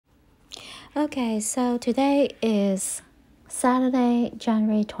Okay, so today is Saturday,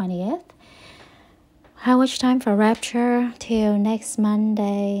 January 20th. How much time for rapture till next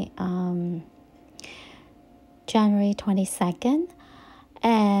Monday, January 22nd?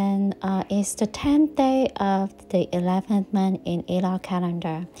 And it's the 10th day of the 11th month in Elul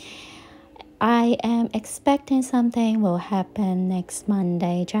calendar. I am expecting something will happen next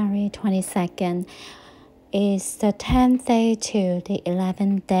Monday, January 22nd. Is the 10th day to the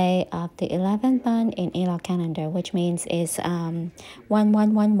 11th day of the 11th month in Elul calendar, which means it's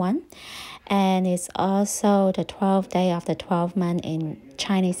 1111, and it's also the 12th day of the 12th month in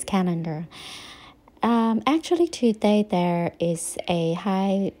Chinese calendar. Actually, today there is a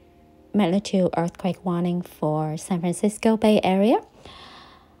high magnitude earthquake warning for San Francisco Bay Area.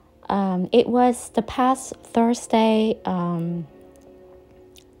 It was the past Thursday,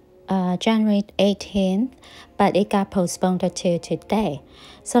 January 18th, but it got postponed to today.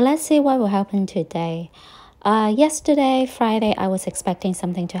 So let's see what will happen today. Yesterday, Friday, I was expecting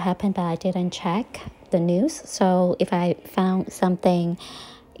something to happen, but I didn't check the news. So if I found something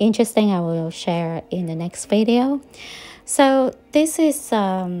interesting, I will share in the next video. So this is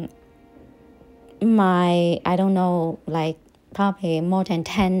my, I don't know, like probably more than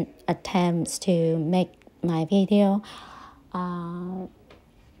 10 attempts to make my video.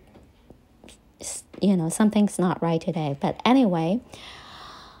 Something's not right today. But anyway,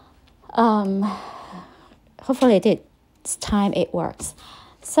 hopefully this time it works.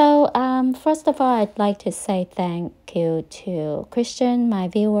 So first of all, I'd like to say thank you to Christian, my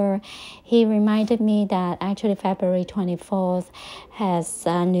viewer. He reminded me that actually February 24th has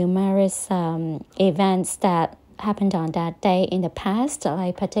numerous events that happened on that day in the past,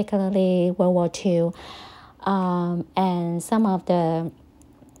 like particularly World War II, and some of the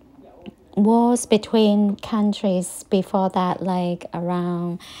wars between countries before that, like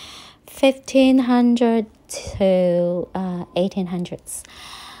around 1500 to 1800s.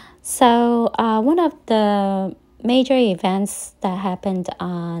 So one of the major events that happened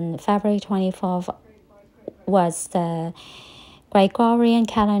on February 24th was the Gregorian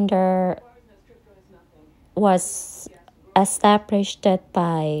calendar was established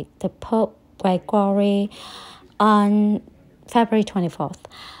by the Pope Gregory on February 24th.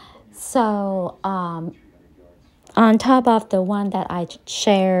 So on top of the one that I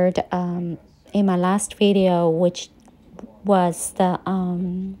shared in my last video, which was the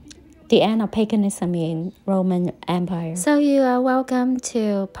end of paganism in Roman Empire. So you are welcome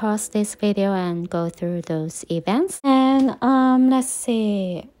to pause this video and go through those events. And let's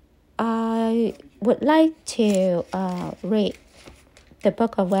see, I would like to read the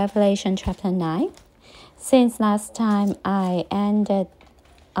book of Revelation chapter 9. Since last time I ended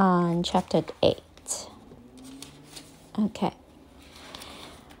on chapter 8. Okay,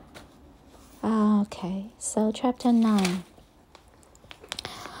 so chapter 9.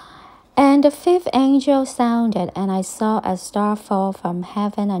 And the fifth angel sounded, and I saw a star fall from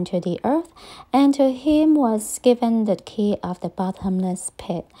heaven unto the earth, and to him was given the key of the bottomless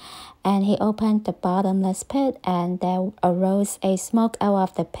pit. And he opened the bottomless pit, and there arose a smoke out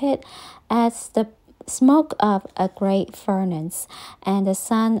of the pit, as the smoke of a great furnace, and the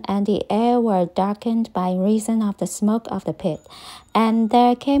sun and the air were darkened by reason of the smoke of the pit. And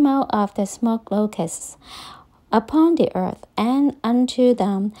there came out of the smoke locusts upon the earth, and unto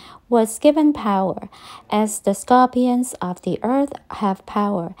them was given power, as the scorpions of the earth have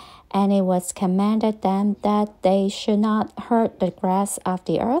power. And it was commanded them that they should not hurt the grass of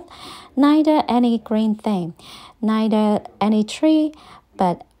the earth, neither any green thing, neither any tree,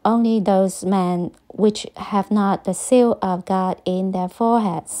 but only those men which have not the seal of God in their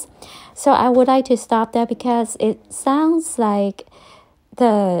foreheads. So I would like to stop there because it sounds like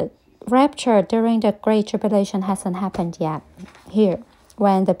the rapture during the Great Tribulation hasn't happened yet here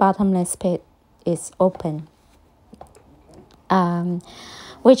when the bottomless pit is open.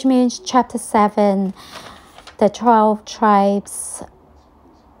 Which means chapter 7, the 12 tribes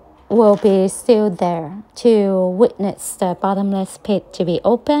will be still there to witness the bottomless pit to be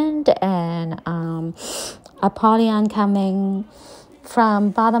opened, and Apollyon coming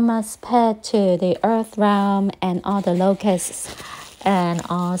from bottomless pit to the earth realm, and all the locusts, and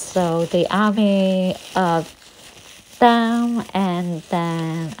also the army of them, and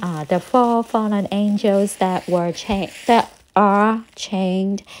then the four fallen angels that are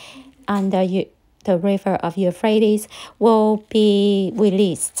chained under the river of Euphrates will be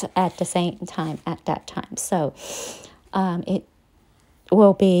released at the same time at that time. So it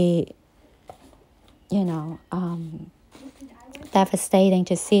will be, devastating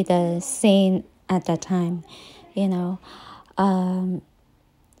to see the scene at that time,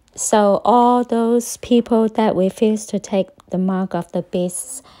 So all those people that refuse to take the mark of the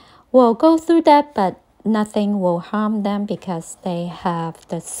beast will go through that, but nothing will harm them because they have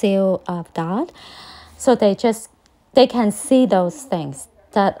the seal of God. So they can see those things.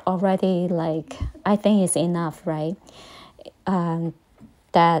 That already, like, I think is enough, right?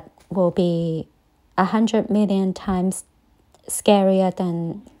 That will be 100 million times scarier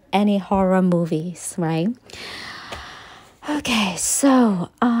than any horror movies, right? Okay, so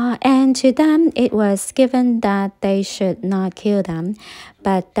and to them it was given that they should not kill them,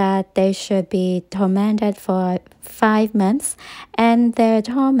 but that they should be tormented for 5 months, and their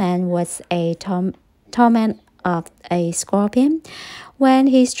torment was a torment of a scorpion when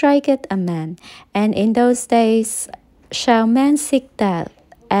he striketh a man. And in those days shall men seek death,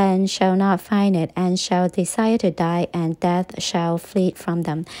 and shall not find it, and shall desire to die, and death shall flee from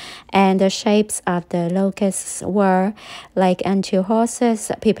them. And the shapes of the locusts were like unto horses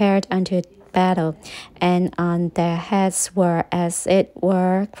prepared unto battle, and on their heads were as it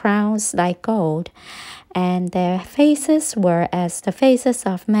were crowns like gold, and their faces were as the faces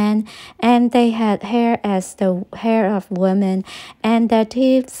of men, and they had hair as the hair of women, and their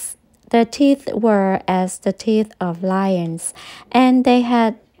teeth were as the teeth of lions, and they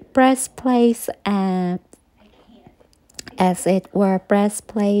had breastplates as it were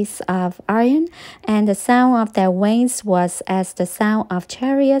breastplates of iron, and the sound of their wings was as the sound of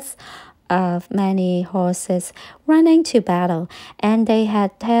chariots of many horses running to battle, and they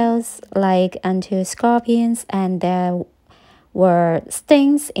had tails like unto scorpions, and there were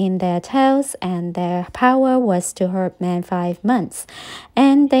stings in their tails, and their power was to hurt men 5 months.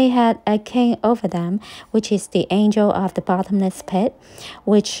 And they had a king over them, which is the angel of the bottomless pit,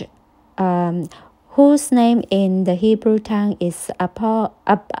 which whose name in the Hebrew tongue is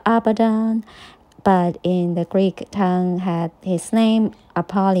Abaddon, but in the Greek tongue had his name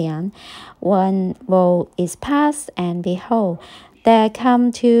Apollyon. One woe is past, and behold, there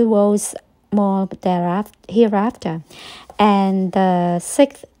come 2 woes more hereafter. And the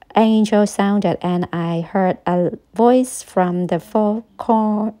sixth angel sounded, and I heard a voice from the 4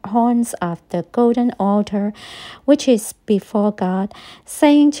 horns of the golden altar, which is before God,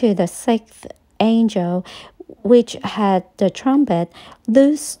 saying to the sixth angel, which had the trumpet,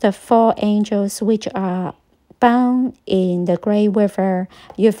 loose the 4 angels which are bound in the great river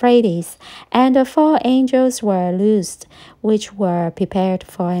Euphrates. And the 4 angels were loosed, which were prepared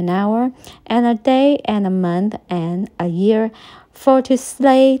for an hour, and a day, and a month, and a year, for to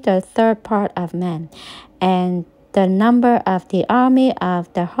slay the third part of men. And the number of the army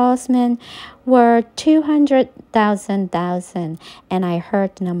of the horsemen were 200,000, and I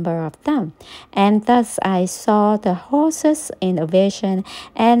heard the number of them. And thus I saw the horses in a vision,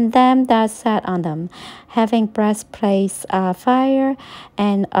 and them that sat on them, having breastplates of fire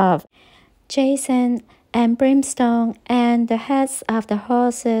and of jacinth and brimstone, and the heads of the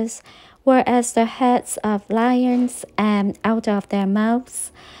horses were as the heads of lions, and out of their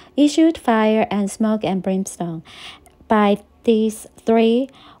mouths issued fire and smoke and brimstone. By these 3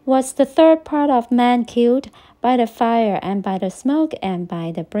 was the third part of man killed, by the fire, and by the smoke, and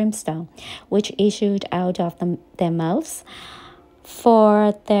by the brimstone, which issued out of their mouths.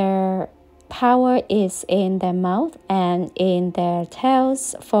 For their power is in their mouth and in their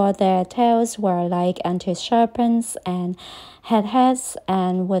tails, for their tails were like unto serpents, and had heads,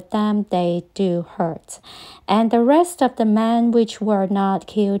 and with them they do hurt. And the rest of the men which were not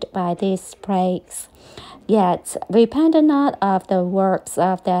killed by these plagues, yet repented not of the works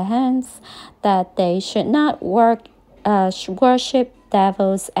of their hands, that they should not worship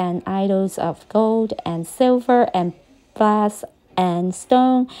devils and idols of gold and silver and brass and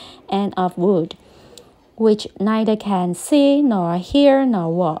stone and of wood, which neither can see, nor hear,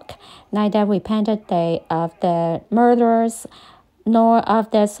 nor walk. Neither repented they of their murderers, nor of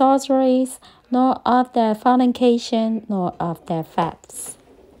their sorceries, nor of their fornication, nor of their thefts.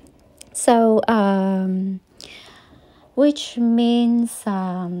 So, which means,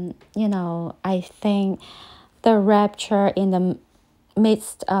 I think the rapture in the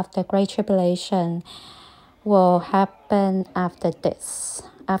midst of the Great Tribulation will happen after this,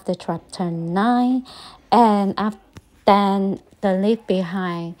 after chapter 9, and then the leave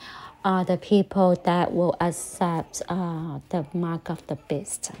behind are the people that will accept the mark of the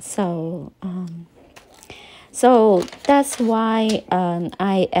beast. So that's why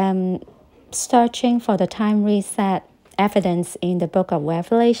I am searching for the time reset evidence in the book of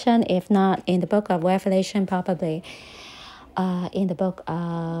Revelation. If not in the book of Revelation, probably in the book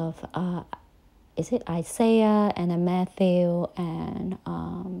of is it Isaiah and Matthew and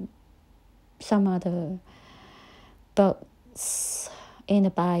some other books in the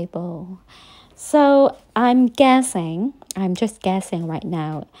Bible. So I'm just guessing right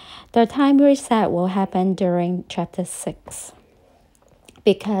now, the time reset will happen during chapter 6.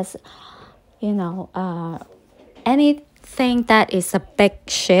 Because, anything that is a big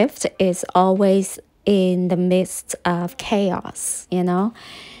shift is always in the midst of chaos,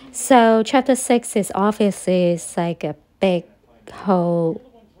 So chapter 6 is obviously like a big whole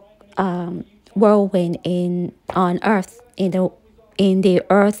whirlwind on earth, in the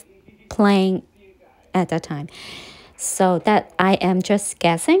earth plane at that time. So that I am just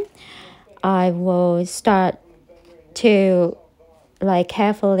guessing. I will start to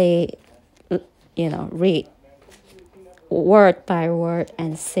carefully read word by word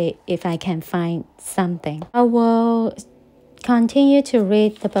and see if I can find something. I will continue to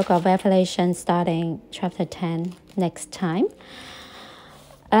read the book of Revelation starting chapter 10 next time.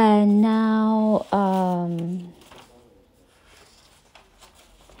 And now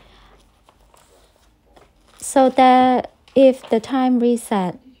so that if the time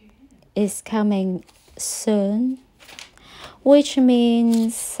reset is coming soon, which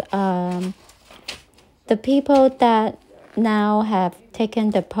means the people that now have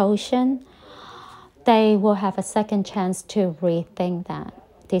taken the potion, they will have a second chance to rethink that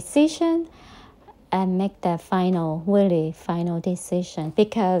decision and make their really final decision.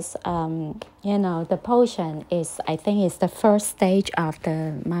 Because the potion is, I think, is the first stage of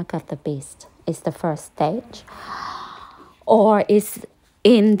the mark of the beast. It's the first stage, or is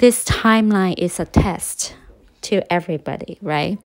in this timeline is a test to everybody, right?